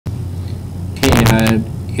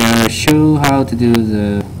show how to do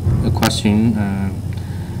the question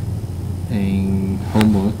in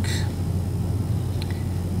homework.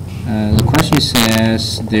 The question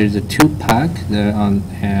says there's a two puck that are on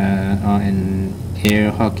an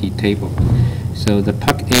air hockey table. So the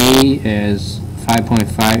puck A is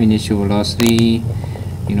 5.5 initial velocity,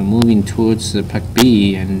 moving towards the puck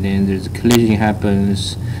B, and then there's a collision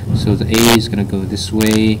happens. So the A is going to go this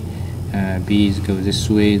way, B is go this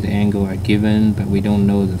way. The angle are given, but we don't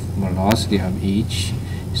know the velocity of each,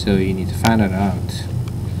 so you need to find it out.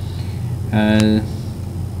 And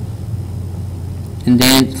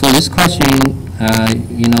then for this question,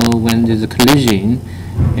 when there's a collision,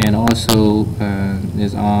 and also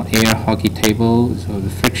there's an air hockey table, so the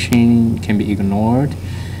friction can be ignored.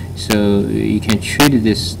 So you can treat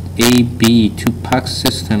this A-B two puck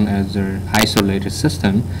system as an isolated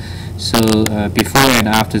system. So before and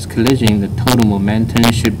after this collision, the total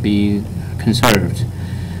momentum should be conserved,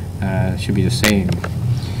 should be the same.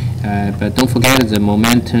 But don't forget that the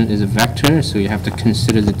momentum is a vector, so you have to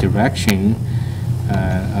consider the direction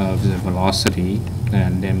of the velocity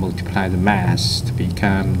and then multiply the mass to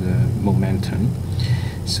become the momentum.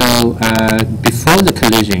 So before the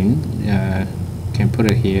collision, can put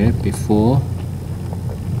it here, before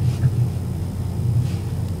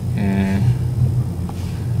and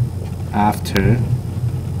after,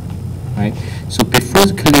 right? So before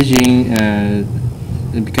the collision,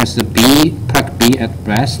 because the puck B at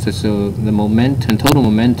rest, so the momentum, total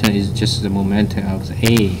momentum is just the momentum of the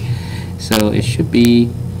A. So it should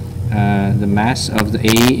be the mass of the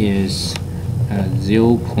A is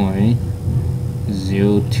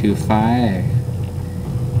 0.025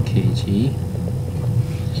 kg,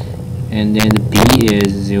 and then the B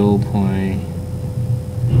is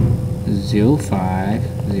 0.050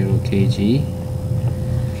 kg.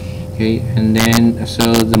 Okay, and then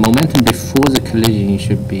so the momentum before the collision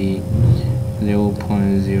should be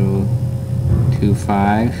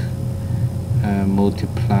 0.025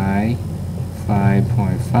 multiply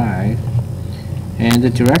 5.5, and the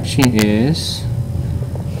direction is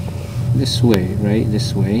this way, right?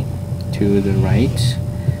 This way to the right.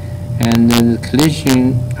 And then the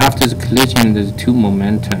collision, after the collision, there's two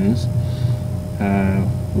momentums.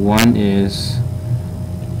 One is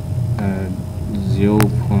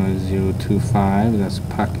 0.025, that's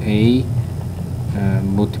puck A,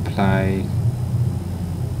 multiply,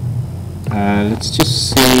 let's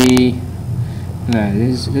just say,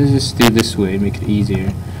 let's just do this way, make it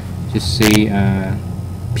easier. Just say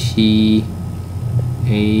P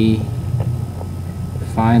A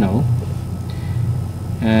final,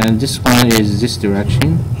 and this one is this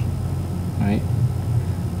direction, right?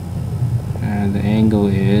 And the angle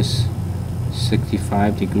is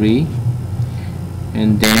 65 degree,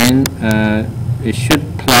 and then it should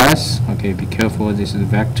plus, okay, be careful, this is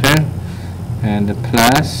vector, and the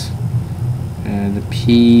plus, and the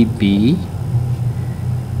PB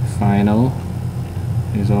final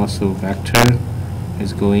is also vector,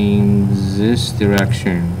 is going this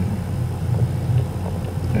direction,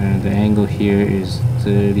 and the angle here is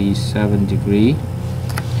 37 degree,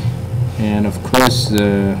 and of course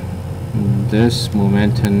this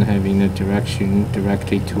momentum having a direction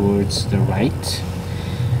directly towards the right.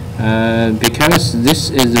 Because this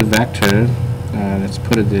is a vector, let's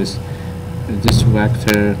put it this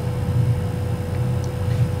vector,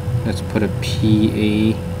 let's put a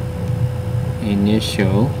PA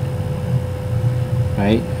initial,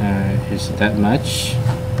 right, is that much.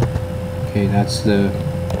 Okay, that's the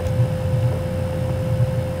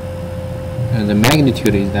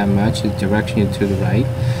magnitude is that much, the direction is to the right.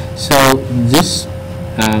 So this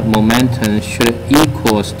momentum should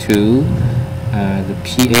equals to the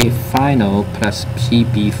PA final plus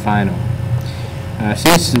PB final.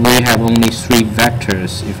 Since we have only three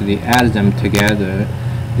vectors, if we add them together,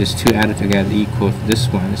 these two added together equals this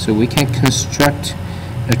one. So we can construct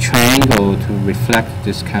a triangle to reflect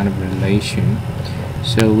this kind of relation.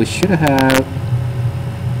 So we should have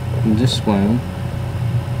this one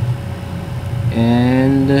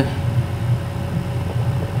and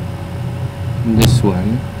this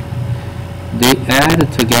one. They add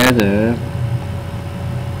together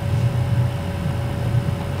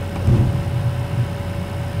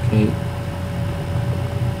okay.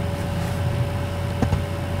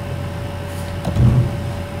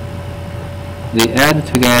 They add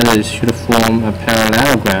together should form a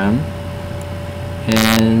parallelogram,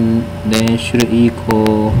 and then should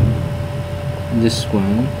equal this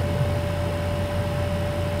one,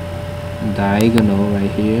 diagonal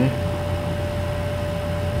right here.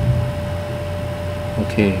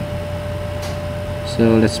 Okay, So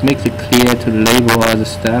let's make it clear to label all the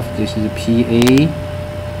stuff. This is a PA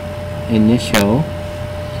initial,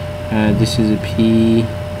 this is a PA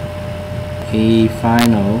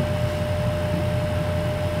final,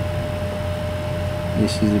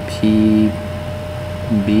 this is a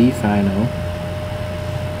PB final,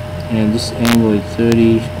 and this angle is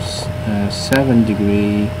 37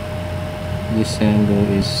 degree, this angle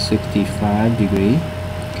is 65 degree.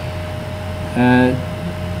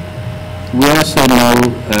 We also know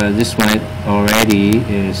this one already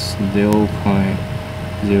is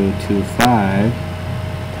 0.025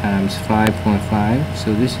 times 5.5,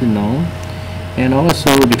 so this is known. And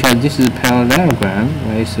also because this is a parallelogram,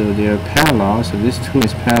 right, so they are parallel, so this two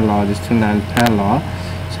is parallel, this two lines parallel,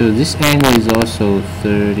 so this angle is also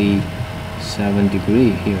 37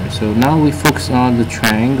 degree here. So now we focus on the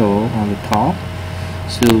triangle on the top,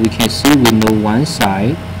 so we can see we know one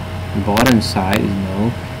side, the bottom side is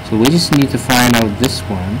known, so we just need to find out this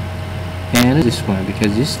one and this one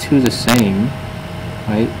because these two are the same,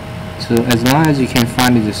 right? So as long as you can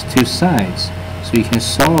find these two sides, so you can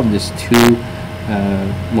solve these two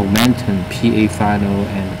momentum, PA final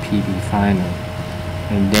and PB final,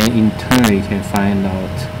 and then in turn you can find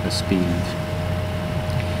out the speed.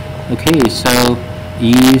 Okay, so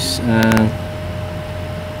use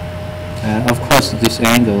of course this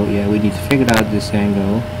angle, yeah, we need to figure out this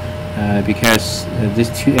angle because this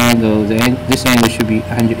two angle, this angle should be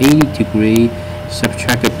 180 degree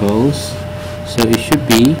subtracted both, so it should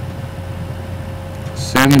be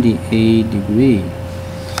 78 degree.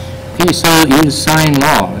 Okay, so use sine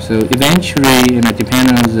law. So eventually,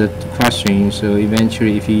 depending on the question, so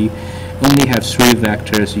eventually if you only have three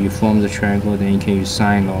vectors, you form the triangle, then you can use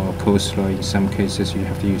sine law or cos law. In some cases you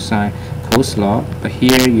have to use cos law, but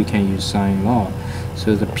here you can use sine law.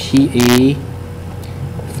 So the PA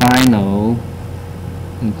final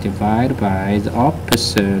divided by the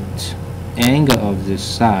opposite angle of this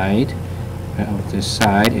side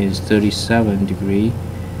is 37 degree,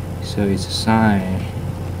 so it's sine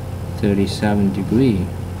 37 degree,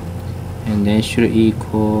 and then should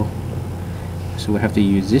equal, so we have to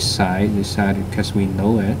use this side because we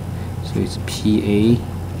know it, so it's PA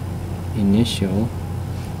initial,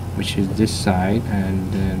 which is this side,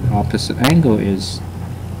 and then the opposite angle is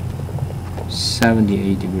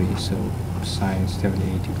 78 degrees, so sine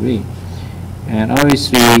 78 degree. And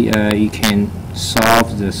obviously you can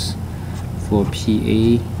solve this for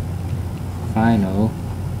PA final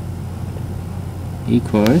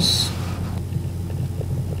equals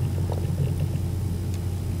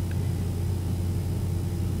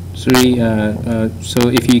so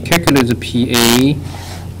if you calculate the PA,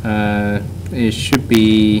 it should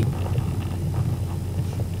be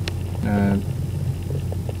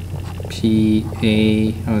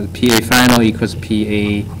PA final equals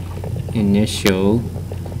PA initial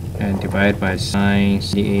and divided by sine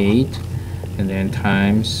 68 and then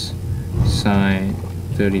times sine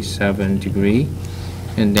 37 degree,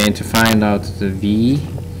 and then to find out the V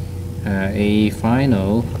A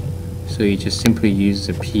final, so you just simply use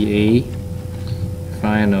the PA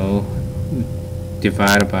final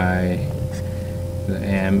divided by the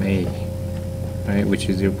MA, right, which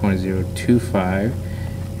is 0.025,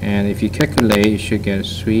 and if you calculate you should get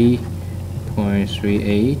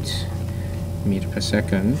 3.38 meter per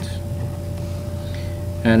second.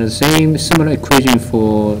 And the similar equation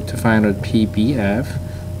to find out PBF,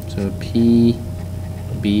 so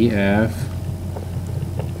PBF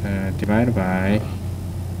divided by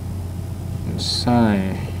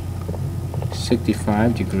sine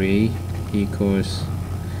 65 degree equals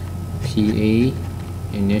PA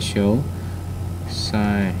initial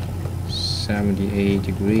sine 78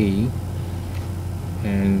 degree,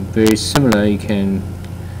 and very similar you can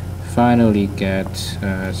finally get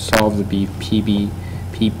solve the PB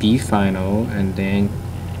final, and then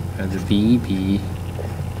the VB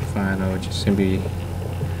final just simply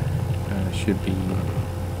should be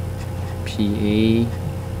PA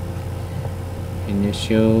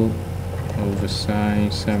initial over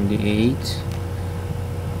sine 78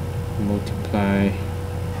 multiply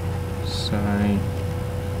sine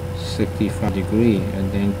 65 degree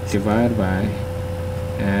and then divide by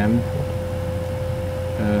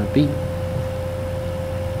B.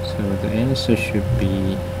 So the answer should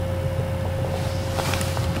be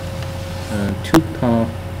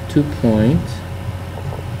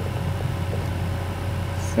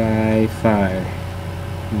 2.55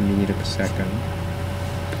 meter per second.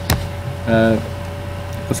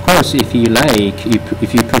 Of course, if you like,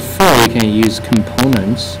 if you prefer, you can use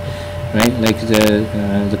components, right? Like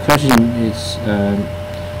the question is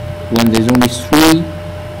when there's only three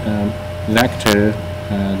vector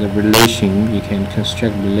the relation. You can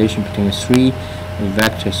construct relation between three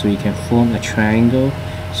vectors, so you can form a triangle.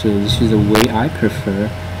 So this is the way I prefer.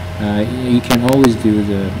 You can always do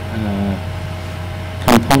the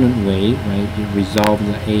component way, right? You resolve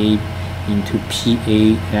the A into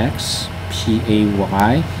PAX,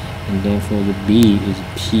 PAY, and then for the B is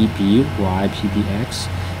PBY, PBX.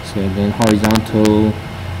 So then horizontal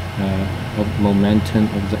of momentum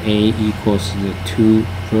of the A equals the two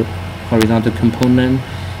horizontal component,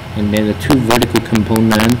 and then the two vertical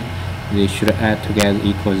component, they should add together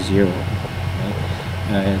equals 0.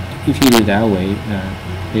 Right? If you do that way,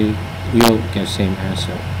 you'll get the same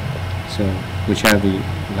answer. So whichever you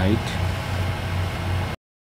like.